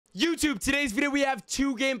YouTube, today's video, we have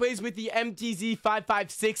two gameplays with the MTZ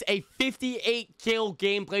 556, a 58 kill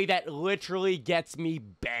gameplay that literally gets me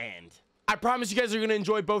banned. I promise you guys are going to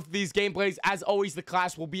enjoy both of these gameplays. As always, the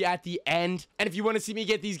class will be at the end. And if you want to see me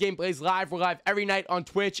get these gameplays live, we're live every night on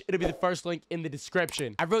Twitch. It'll be the first link in the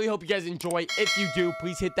description. I really hope you guys enjoy. If you do,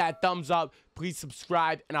 please hit that thumbs up. Please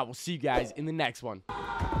subscribe, and I will see you guys in the next one.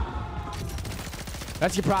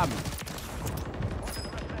 That's your problem.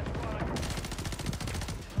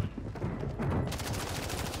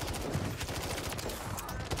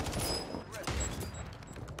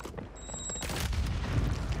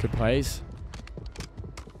 Good plays.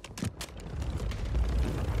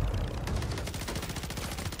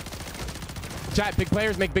 Chat, big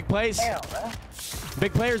players make big plays.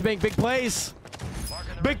 Big players make big plays.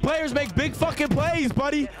 Big players make big fucking plays,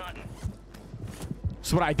 buddy.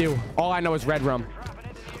 That's what I do. All I know is red rum.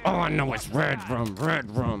 All I know is red rum, red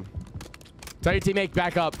rum. Tell your teammate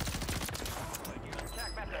back up.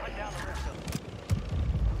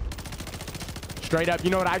 Straight up, you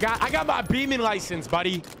know what I got? I got my beaming license,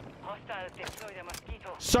 buddy.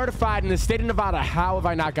 Certified in the state of Nevada. How have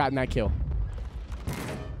I not gotten that kill?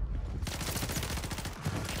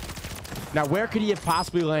 Now, where could he have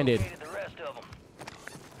possibly landed?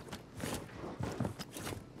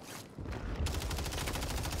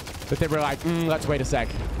 But they were like, let's wait a sec.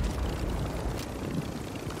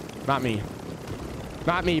 Not me.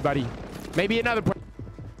 Not me, buddy. Maybe another point.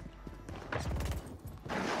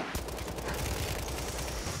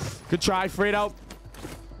 Good try, Fredo.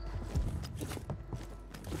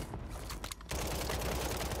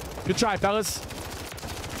 Good try, fellas.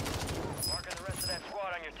 Marking the rest of that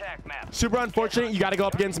squad on your attack map. Super unfortunate. You got to go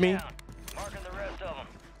up against me. Marking the rest of them.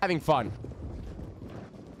 Having fun.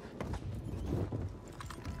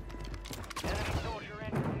 Enemy soldier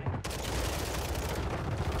incoming.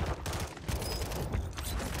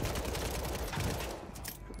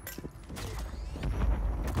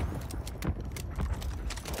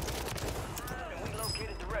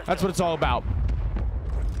 That's what it's all about.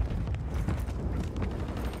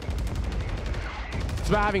 It's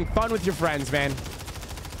about having fun with your friends, man.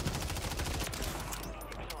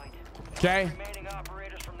 Okay.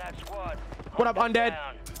 What up, Undead?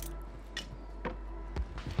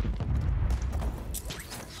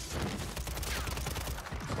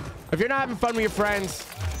 If you're not having fun with your friends,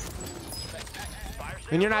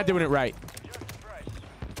 then you're not doing it right.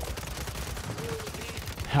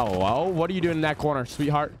 Hello? What are you doing in that corner,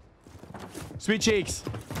 sweetheart? Sweet cheeks.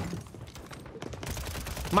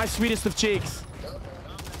 My sweetest of cheeks.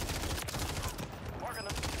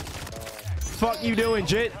 Fuck you doing,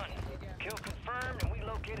 Jit?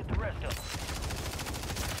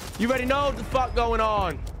 You already know what the fuck going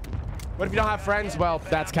on. What if you don't have friends? Well,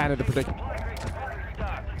 that's kind of the predicament.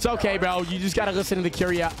 It's okay, bro. You just gotta listen to the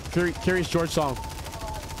Curious George song.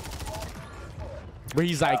 Where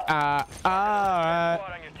he's like,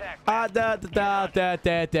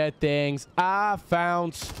 things I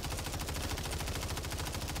found.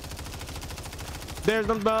 There's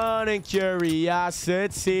no burning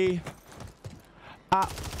curiosity.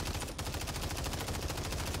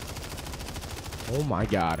 Oh my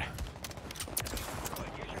God.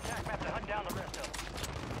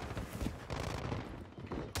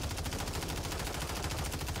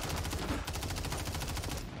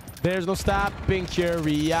 There's no stopping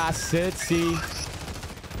curiosity.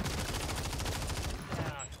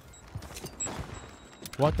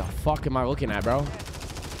 What the fuck am I looking at, bro?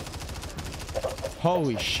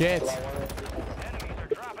 Holy shit.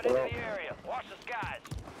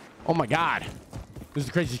 Oh my God. This is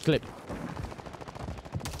the craziest clip.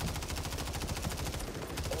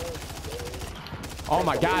 Oh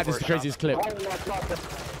my God, this is the craziest clip.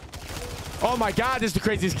 Oh my God, this is the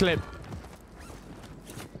craziest clip.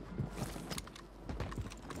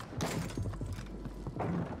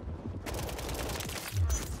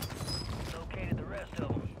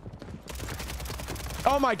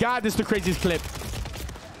 Oh my God, this is the craziest clip.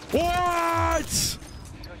 What?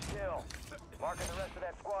 Marking the rest of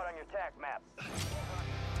that squad on your attack map.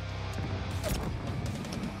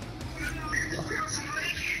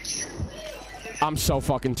 I'm so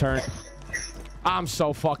fucking turned. I'm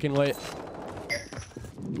so fucking lit.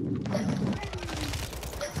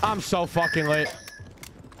 I'm so fucking lit.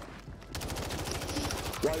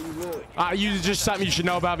 You just something you should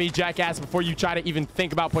know about me, jackass, before you try to even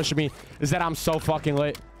think about pushing me, is that I'm so fucking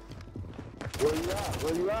lit. Where you at?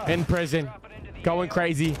 Where you at? In prison. Going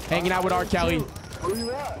crazy. Hanging out with R. Kelly. Where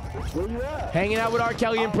you at? Where you at? Hanging out with R.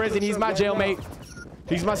 Kelly in prison. He's my jailmate.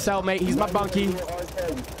 He's my cellmate. He's my bunkie.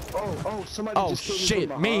 Oh, somebody Oh just killed shit,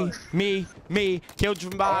 from me. Killed you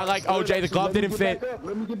from behind like OJ, the glove didn't fit.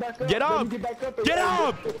 Let me get back up. Get up! Get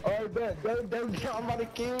up! Alright, bet. I'm about to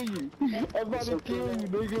kill you. I'm about to kill you,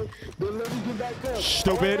 nigga. Then let me get back up.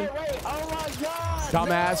 Stupid. Wait. Oh my god.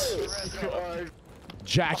 Dumbass. No.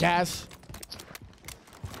 Jackass.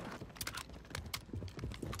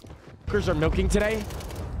 Huskerrs are milking today.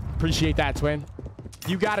 Appreciate that, twin.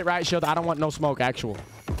 You got it right, Shield. I don't want no smoke, actual.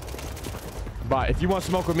 But if you want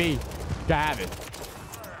smoke with me, you can have it.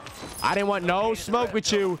 I didn't want no smoke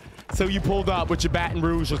with you, so you pulled up with your Baton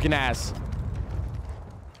Rouge looking ass.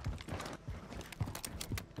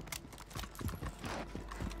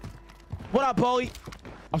 What up, Paulie?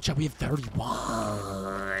 Oh, chat, we have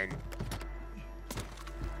 31.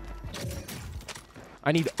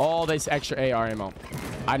 I need all this extra AR ammo.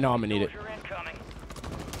 I know I'm gonna need it.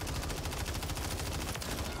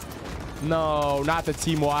 No, not the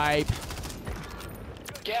team wipe.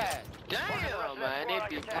 God damn, man. It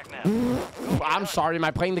be... I'm sorry, am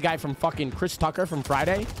I playing the guy from fucking Chris Tucker from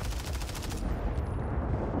Friday?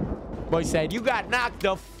 Boy said, you got knocked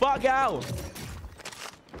the fuck out.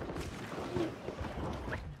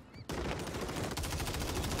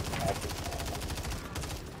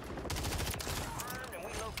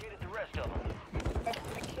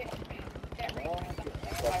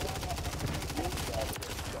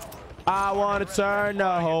 I want to turn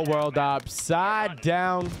the whole world upside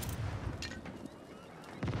down.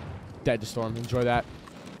 Dead to Storm. Enjoy that.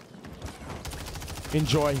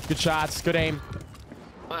 Enjoy. Good shots. Good aim.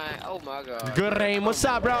 Oh my god. Good aim. What's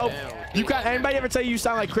up, bro? You got anybody ever tell you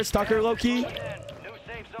sound like Chris Tucker, low key? New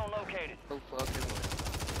safe zone located.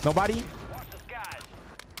 Nobody? Watch the skies.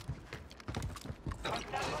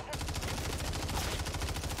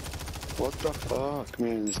 What the fuck,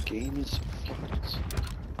 man? This game is fucked.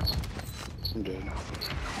 I'm dead.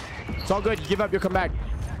 It's all good. You give up, you'll come back.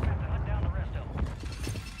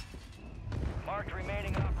 Marked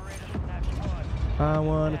remaining operators from that squad. I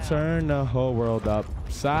want to turn the whole world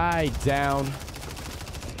upside down.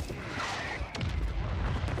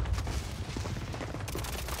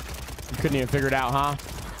 You couldn't even figure it out, huh?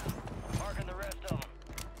 Marking the rest of them.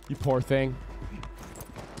 You poor thing.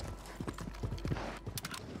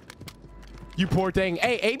 You poor thing.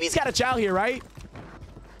 Hey, AB's got a chow here, right?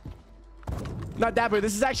 Not that, but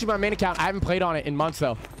this is actually my main account. I haven't played on it in months,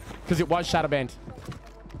 though. Because it was shadow banned.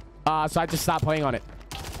 So I just stopped playing on it.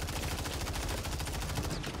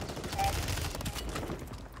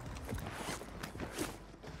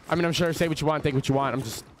 I mean, I'm sure say what you want, think what you want. I'm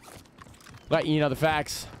just letting you know the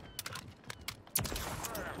facts.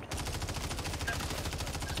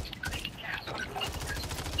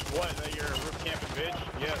 What, is that your roof camping bitch?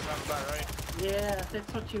 Yeah, sounds about right. Yeah,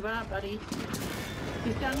 that's what you are, buddy.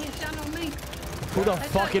 He's down here, down on me. Who the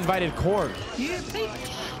fuck invited Cord? You bitch.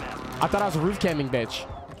 I thought I was a roof camping bitch.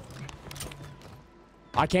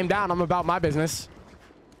 I came down. I'm about my business.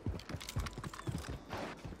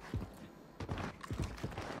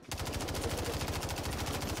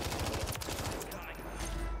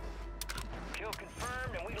 Kill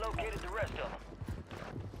confirmed, and we located the rest of them.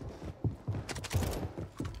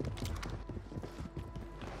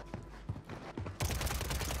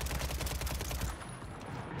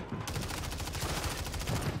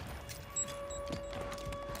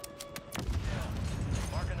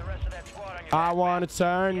 Marking the rest of that squad on your I want to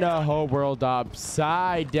turn the whole world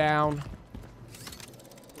upside down.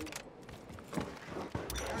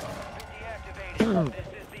 deactivated. This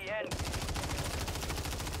is the end.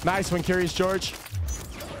 Nice one, Curious George.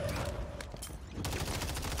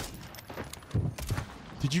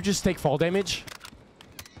 Did you just take fall damage?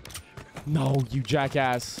 No, you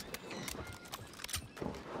jackass.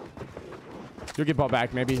 You'll get ball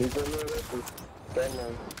back, maybe. I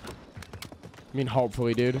mean,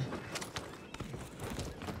 hopefully, dude.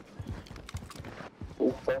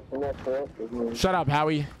 Shut up,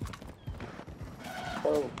 Howie.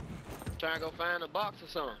 Trying to go find a box or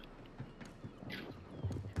something.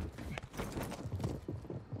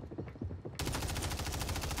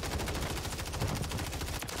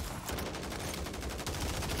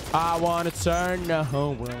 I want to turn the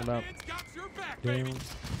whole world up. Down.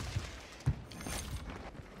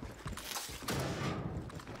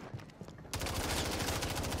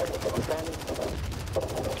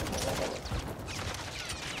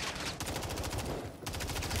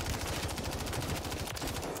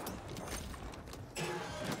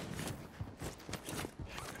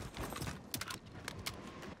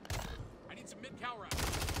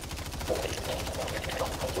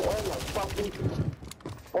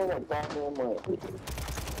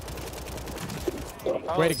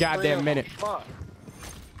 Wait a goddamn minute. Fuck.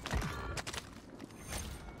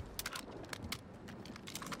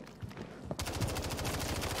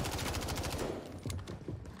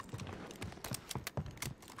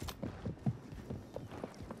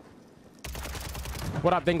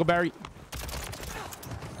 What up, Dingleberry?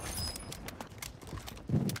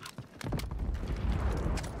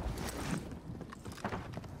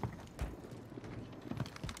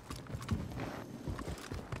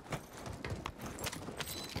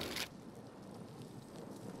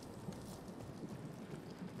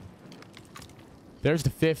 There's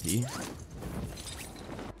the 50. Gas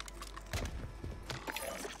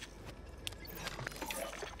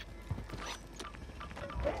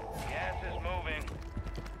is moving.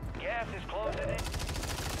 Gas is closing in.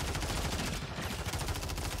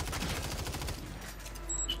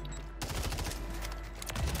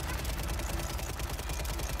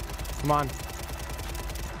 Come on.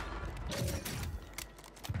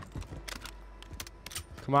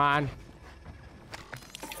 Come on.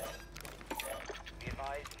 Be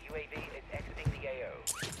advised, UAV is exiting the AO.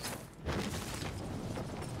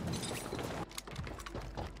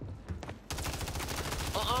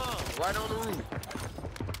 Right on the roof.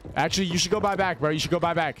 Actually, you should go buy back, bro. You should go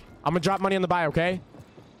buy back. I'm gonna drop money on the buy, okay?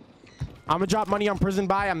 I'm gonna drop money on prison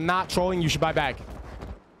buy. I'm not trolling. You should buy back.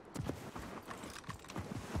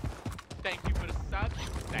 Thank you for the sub.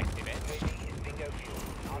 Thank you, man. UAV is bingo fuel.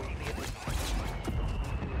 RTV at this point.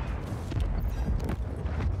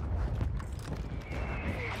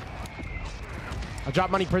 I'll drop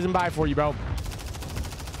money prison buy for you, bro.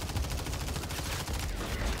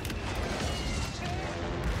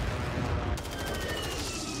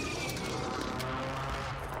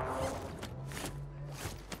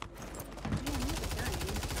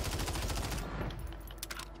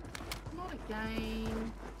 Not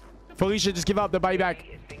again. Felicia, just give up the buy back.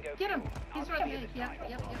 Is bingo Get him. fuel. He's right there.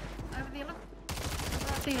 Yep. Over there, look.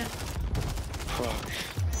 Right there. Fuck.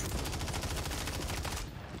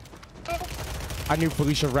 I knew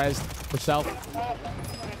Felicia rezzed herself.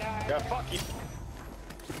 Yeah, fuck you.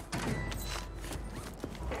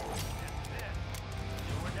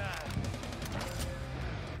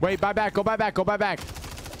 Wait, buy back. Go buy back. Go buy back.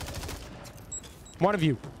 One of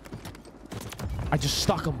you. I just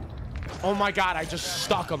stuck him. Oh my god, I just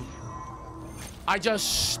stuck him. I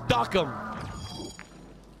just stuck him.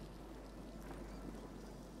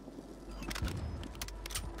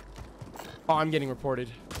 Oh, I'm getting reported.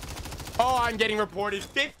 Oh, I'm getting reported.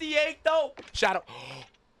 58 though. Shadow.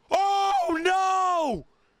 Oh no!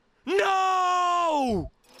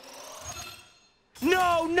 No!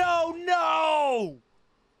 No, no, no!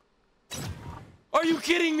 Are you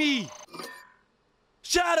kidding me?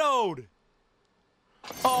 Shadowed!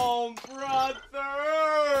 Oh,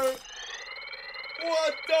 brother!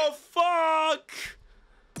 What the fuck?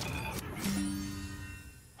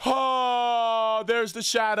 Oh, there's the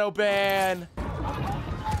shadow ban.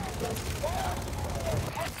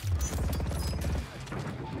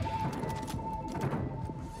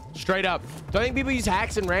 Straight up. Do I think people use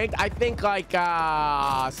hacks in ranked? I think like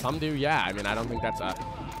some do, yeah. I mean, I don't think that's a...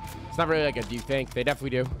 It's not really like a do you think. They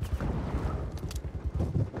definitely do.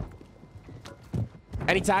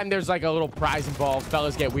 Anytime there's like a little prize involved,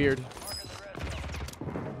 fellas get weird.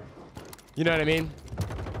 You know what I mean?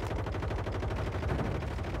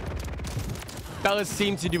 Fellas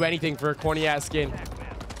seem to do anything for a corny ass skin.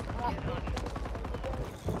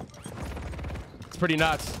 It's pretty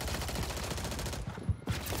nuts.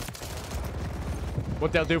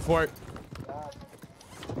 What they'll do for it.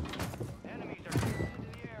 Enemies are coming into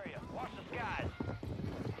the area. Watch the skies.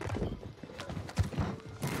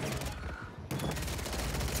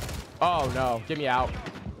 Oh no, get me out.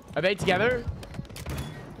 Are they together?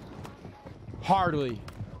 Hardly.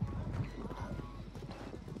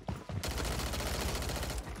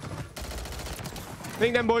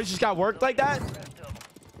 Think them boys just got worked like that?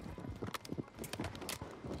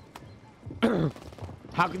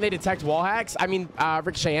 How can they detect wall hacks? I mean,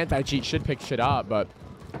 Ricochet anti-cheat should pick shit up, but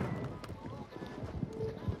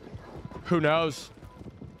who knows?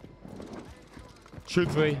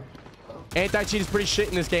 Truthfully, anti-cheat is pretty shit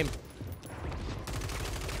in this game.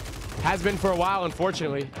 Has been for a while,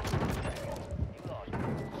 unfortunately.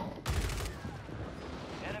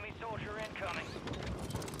 Enemy soldier incoming.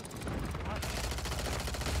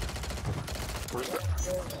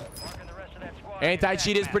 Marking the rest of that squad.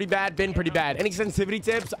 Anti-cheat is pretty bad, been pretty bad. Any sensitivity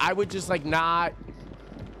tips? I would just like not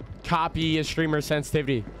copy a streamer's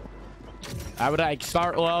sensitivity. I would like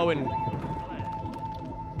start low and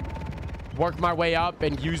work my way up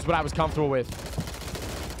and use what I was comfortable with.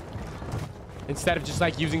 Instead of just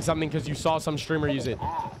like using something because you saw some streamer use it.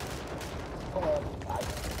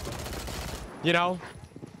 You know?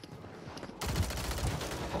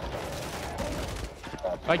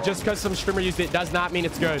 Like just because some streamer used it does not mean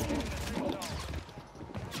it's good.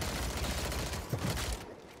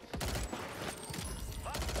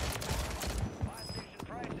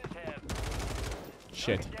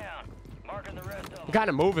 shit. Down. Marking the rest of them. I'm kind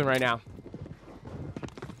of moving right now.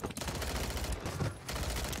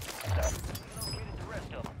 Located the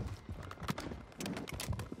rest of them.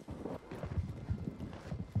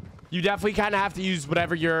 You definitely kind of have to use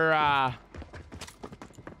whatever you're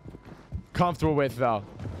comfortable with, though.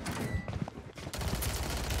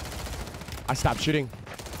 I stopped shooting.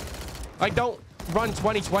 Like, don't run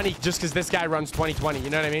 2020 just because this guy runs 2020. You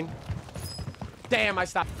know what I mean? Damn, I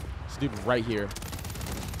stopped. This dude right here.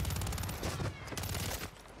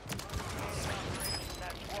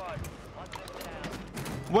 That squad. Hunt them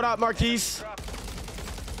down. What up, Marquise?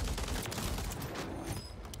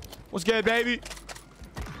 What's good, baby?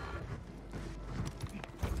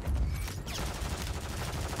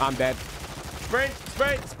 I'm dead. Sprint,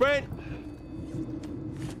 sprint, sprint.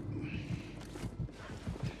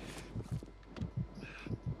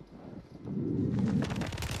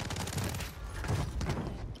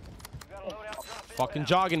 Fucking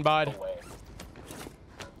jogging, bud.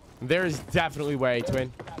 There is definitely way,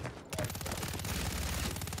 twin.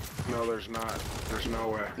 No, there's not. There's no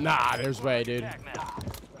way. Nah, there's way, dude.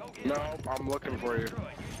 No, I'm looking for you.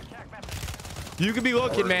 You could be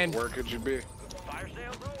looking, man. Where could you be? Fire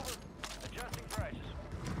sales over. Adjusting prices.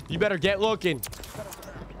 You better get looking.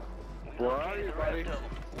 Where are you, buddy?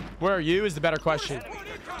 Where are you is the better question.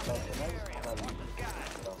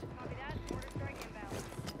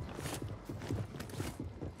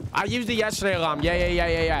 I used it yesterday, Alam.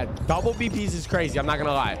 Yeah. Double BPs is crazy. I'm not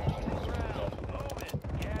gonna lie.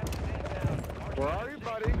 Where are you,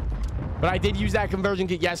 buddy? But I did use that conversion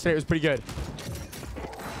kit yesterday. It was pretty good.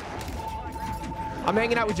 I'm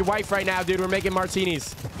hanging out with your wife right now, dude. We're making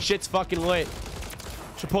martinis. Shit's fucking lit.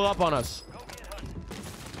 Should pull up on us.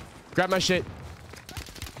 Grab my shit.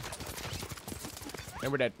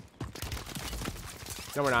 And we're dead.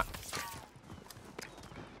 No, we're not.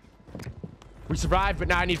 We survived, but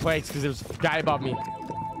now I need plates because there's a guy above me.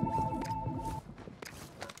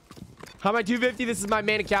 How am I 250? This is my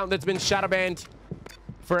main account that's been shadow banned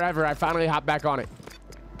forever. I finally hopped back on it.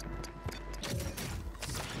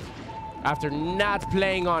 After not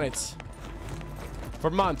playing on it for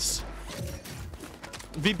months.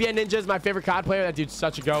 VPN Ninja is my favorite COD player. That dude's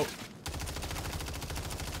such a goat.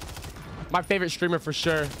 My favorite streamer for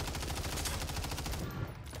sure.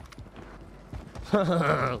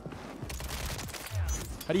 How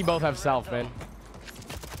do you both have self, man?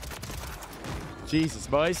 Jesus,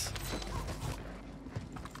 boys.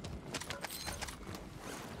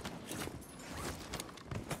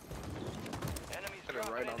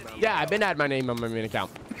 Yeah, I've been at my name on my main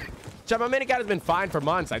account. So my main account has been fine for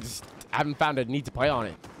months. I just haven't found a need to play on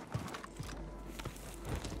it.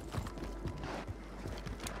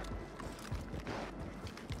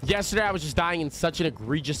 Yesterday, I was just dying in such an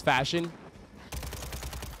egregious fashion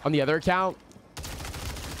on the other account.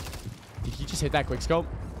 Did he just hit that quick scope?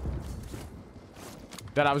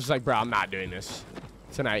 That I was just like, bro, I'm not doing this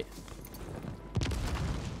tonight.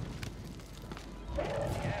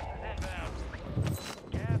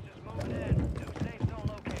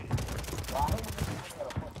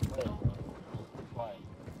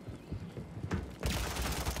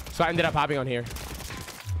 So I ended up hopping on here.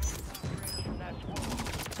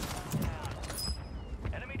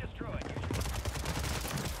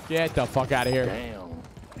 Get the fuck out of here. Damn.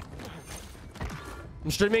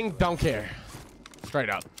 I'm streaming, don't care. Straight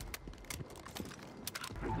up.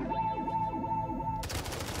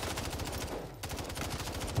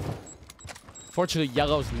 Fortunately,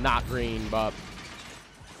 yellow's not green, but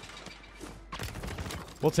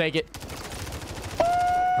we'll take it.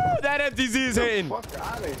 Ooh, that MTZ is hitting. Fuck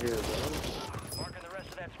out of here, bro. Marking the rest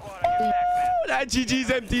of that squad on your back map. That GG's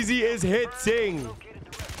MTZ is hitting.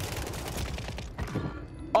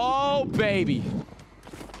 Oh, baby.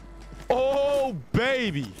 Oh,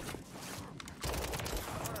 baby.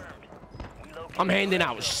 I'm handing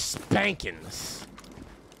out spankings.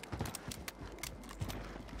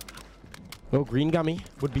 Little green gummy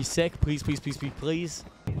would be sick. Please, please, please, please, please.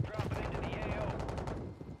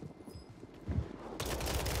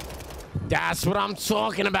 That's what I'm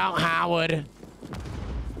talking about, Howard.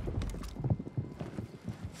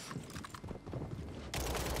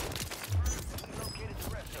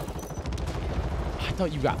 I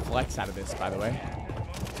thought you got flex out of this, by the way.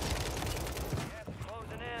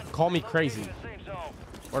 Call me crazy.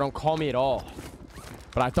 Or don't call me at all.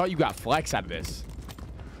 But I thought you got flex out of this.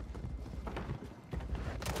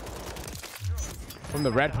 From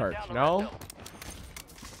the red perk, no?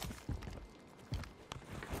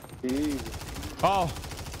 Oh.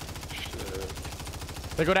 Shit.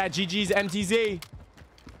 There go that GG's MTZ.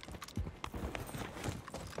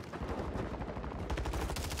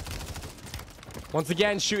 Once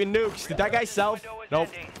again, shooting nukes. Did that guy self? Nope.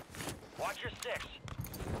 Watch your six.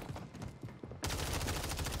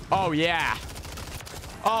 Oh, yeah.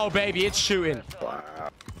 Oh, baby, it's shooting.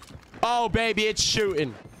 Oh, baby, it's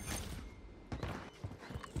shooting.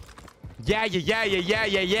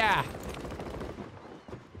 Yeah.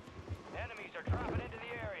 Enemies are dropping into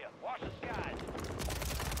the area. Watch the skies.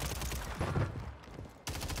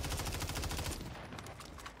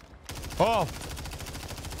 Oh.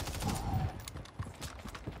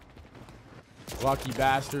 Lucky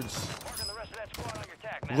bastards. Marking the rest of that squad on your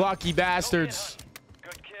tack map. Lucky bastards.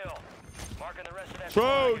 Good kill. Marking the rest of that True,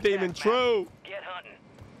 squad on your Demon, tack true. map. Get hunting.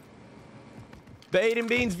 The Aydan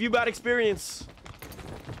Beans ViewBot experience.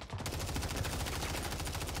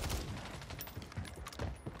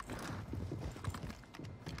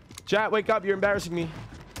 Chat, wake up. You're embarrassing me.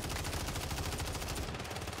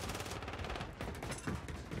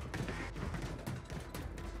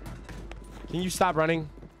 Can you stop running?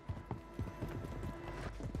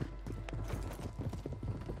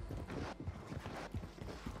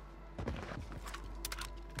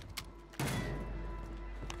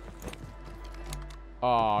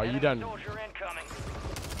 Oh, you done Soldier incoming.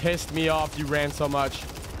 pissed me off. You ran so much.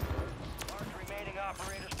 Mark remaining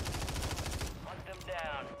operators. Hunt them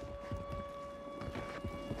down.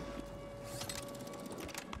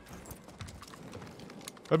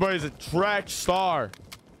 That boy is a track star.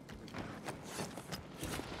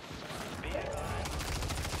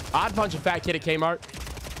 I'd punch a fat kid at Kmart.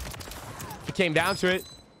 If it came down to it.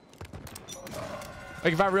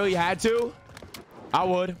 Like, if I really had to, I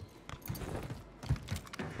would.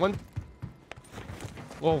 One.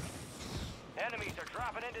 Well, Enemies are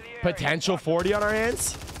dropping into the area. potential 40 on our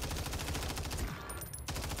hands.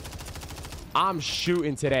 I'm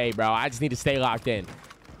shooting today, bro. I just need to stay locked in.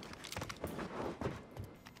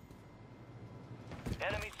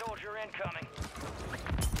 Enemy soldier incoming.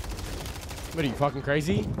 What are you, fucking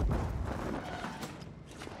crazy?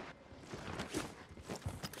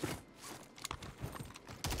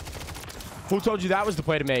 Who told you that was the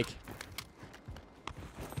play to make?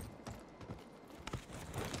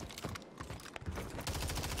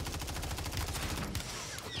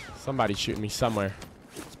 Somebody's shooting me somewhere.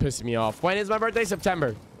 It's pissing me off. When is my birthday?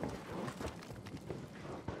 September.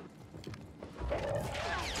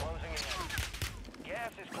 Closing in.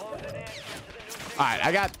 Gas is closing in. Get to the new safe All right,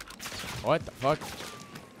 I got... What the fuck?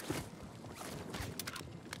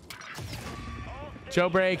 Joe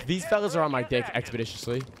break. These fellas are on my dick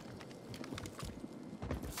expeditiously.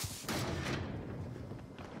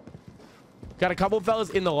 Got a couple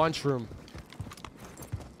fellas in the lunchroom.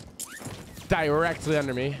 Directly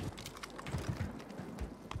under me.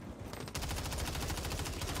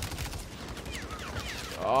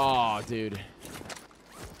 Oh, dude.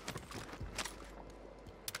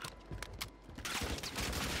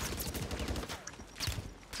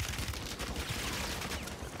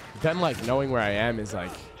 Them, like, knowing where I am is,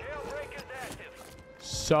 like, jailbreak is active.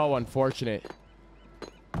 so unfortunate.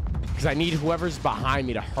 Because I need whoever's behind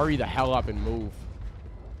me to hurry the hell up and move.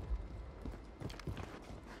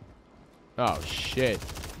 Oh, shit.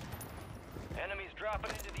 Enemies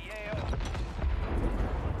dropping into the AO.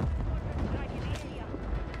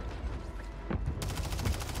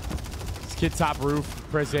 This kid top roof,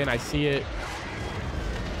 prison, I see it.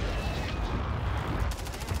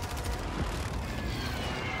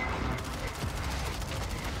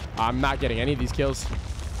 I'm not getting any of these kills.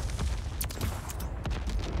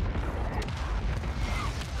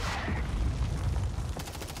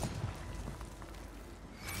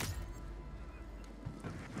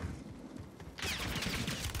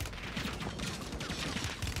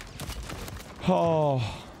 Oh.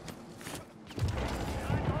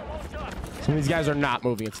 Some of these guys are not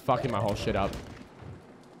moving. It's fucking my whole shit up.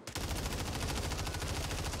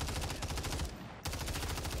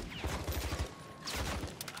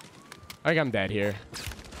 I think I'm dead here.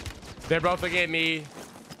 They're both looking at me.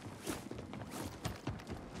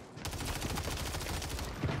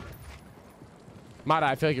 Mata,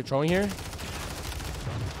 I feel like you're trolling here.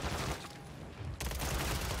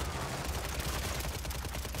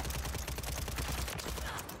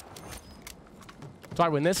 So I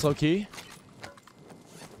win this low key.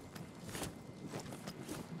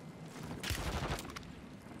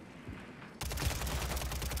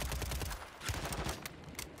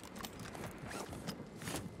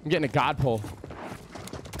 I'm getting a god pull.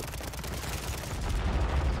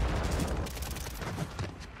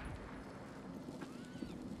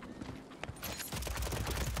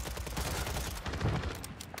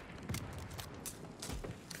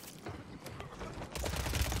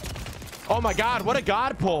 Oh my god, what a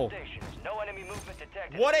god pull. Stations. No enemy movement Movement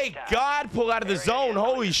detected What at a this time. god pull out of the zone.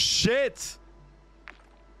 Holy shit.